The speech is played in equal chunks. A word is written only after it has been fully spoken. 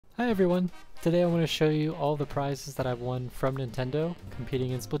Hi everyone! Today I want to show you all the prizes that I've won from Nintendo competing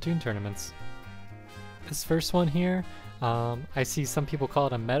in Splatoon tournaments. This first one here, I see some people call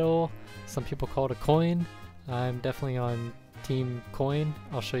it a medal, some people call it a coin. I'm definitely on Team Coin.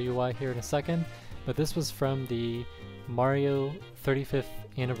 I'll show you why here in a second. But this was from the Mario 35th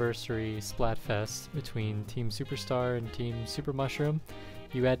Anniversary Splatfest between Team Superstar and Team Super Mushroom.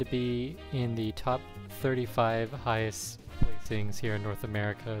 You had to be in the top 35 highest placings here in North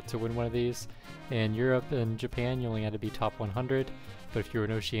America to win one of these. In Europe and Japan you only had to be top 100, but if you were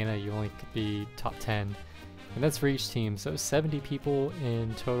in Oceania you only could be top 10. And that's for each team, so 70 people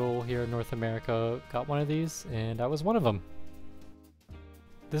in total here in North America got one of these, and I was one of them.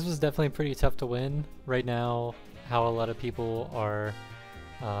 This was definitely pretty tough to win. Right now, how a lot of people are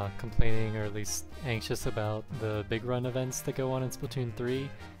complaining, or at least anxious about the big run events that go on in Splatoon 3,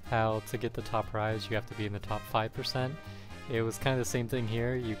 how to get the top prize you have to be in the top 5%. It was kind of the same thing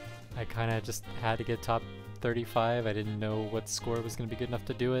here. I kind of just had to get top 35. I didn't know what score was going to be good enough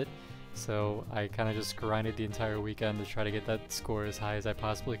to do it, so I kind of just grinded the entire weekend to try to get that score as high as I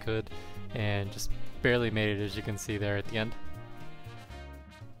possibly could, and just barely made it, as you can see there at the end.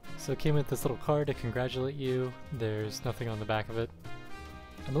 So it came with this little card to congratulate you. There's nothing on the back of it.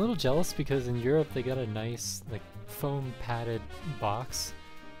 I'm a little jealous because in Europe they got a nice foam padded box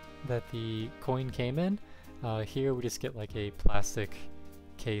that the coin came in. Here we just get like a plastic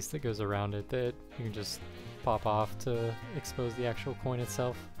case that goes around it that you can just pop off to expose the actual coin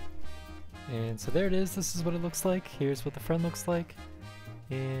itself. And so there it is. This is what it looks like. Here's what the front looks like,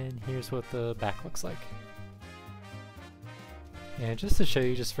 and here's what the back looks like. And just to show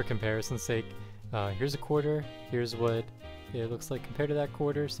you, just for comparison's sake, here's a quarter, here's what it looks like compared to that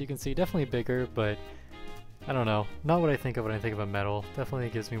quarter. So you can see definitely bigger, but I don't know, not what I think of when I think of a medal. Definitely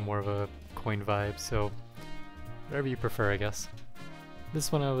gives me more of a coin vibe, so whatever you prefer, I guess.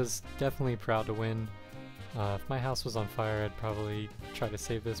 This one I was definitely proud to win. If my house was on fire, I'd probably try to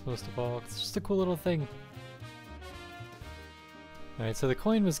save this most of all. It's just a cool little thing. Alright, so the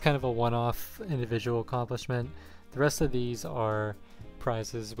coin was kind of a one-off individual accomplishment. The rest of these are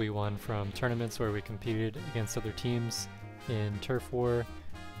prizes we won from tournaments where we competed against other teams in Turf War,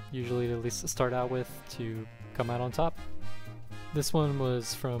 usually at least to start out with, to come out on top. This one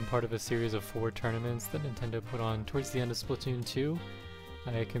was from part of a series of 4 tournaments that Nintendo put on towards the end of Splatoon 2.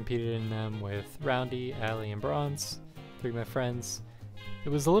 I competed in them with Roundy, Allie, and Bronze, 3 of my friends. It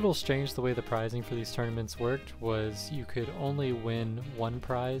was a little strange the way the prizing for these tournaments worked. Was you could only win one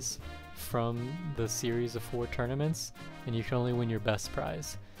prize from the series of 4 tournaments, and you could only win your best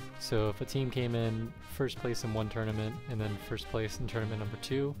prize. So if a team came in first place in one tournament and then first place in tournament number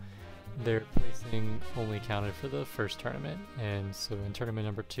 2, their placing only counted for the first tournament, and so in tournament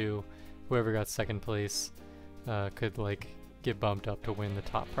number 2, whoever got second place could get bumped up to win the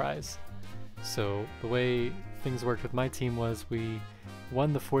top prize. So the way things worked with my team was we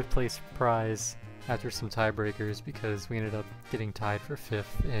won the 4th place prize after some tiebreakers because we ended up getting tied for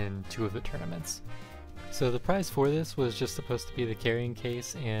 5th in 2 of the tournaments. So the prize for this was just supposed to be the carrying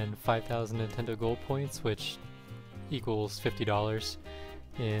case and 5,000 Nintendo Gold points, which equals $50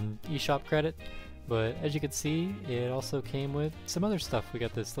 in eShop credit. But as you can see, it also came with some other stuff. We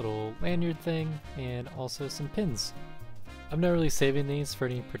got this little lanyard thing and also some pins. I'm not really saving these for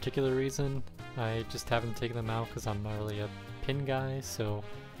any particular reason. I just haven't taken them out because I'm not really a pin guy, so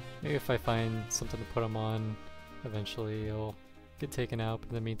maybe if I find something to put them on, eventually it'll get taken out, but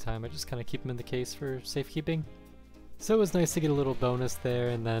in the meantime I just kind of keep them in the case for safekeeping. So it was nice to get a little bonus there,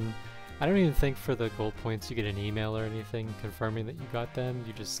 and then I don't even think for the gold points you get an email or anything confirming that you got them.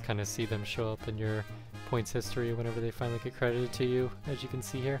 You just kind of see them show up in your points history whenever they finally get credited to you, as you can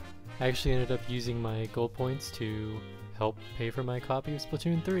see here. I actually ended up using my gold points to help pay for my copy of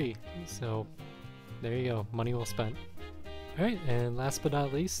Splatoon 3, so there you go, money well spent. Alright, and last but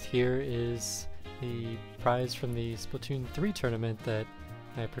not least, here is the prize from the Splatoon 3 tournament that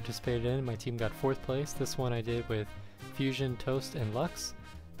I participated in. My team got 4th place. This one I did with Fusion, Toast, and Lux.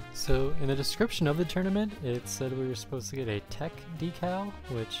 So in the description of the tournament, it said we were supposed to get a tech decal,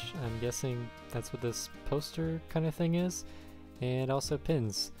 which I'm guessing that's what this poster kind of thing is, and also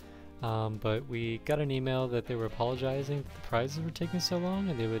pins. But we got an email that they were apologizing that the prizes were taking so long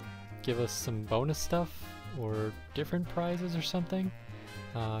and they would give us some bonus stuff or different prizes or something.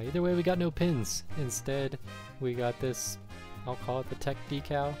 Either way, we got no pins. Instead, we got this, I'll call it the tech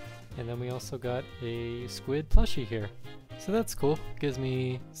decal, and then we also got a squid plushie here. So that's cool. Gives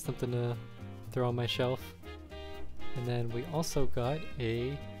me something to throw on my shelf. And then we also got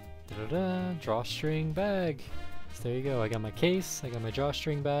a drawstring bag. So there you go. I got my case, I got my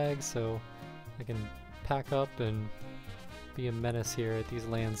drawstring bag, so I can pack up and be a menace here at these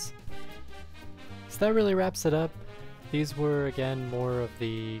lands. So that really wraps it up. These were, again, more of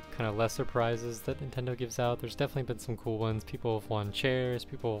the kind of lesser prizes that Nintendo gives out. There's definitely been some cool ones. People have won chairs,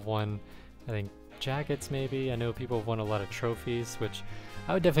 people have won, I think, jackets maybe. I know people have won a lot of trophies, which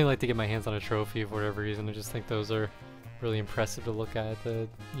I would definitely like to get my hands on a trophy for whatever reason. I just think those are really impressive to look at, the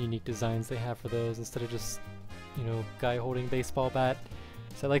unique designs they have for those instead of just, you know, guy holding baseball bat.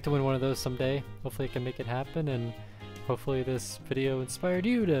 So I'd like to win one of those someday. Hopefully I can make it happen, and hopefully this video inspired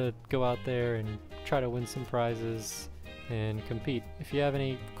you to go out there and try to win some prizes and compete. If you have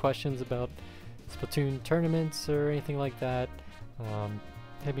any questions about Splatoon tournaments or anything like that,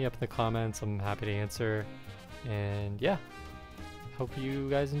 hit me up in the comments. I'm happy to answer. And yeah, hope you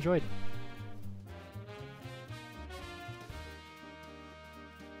guys enjoyed.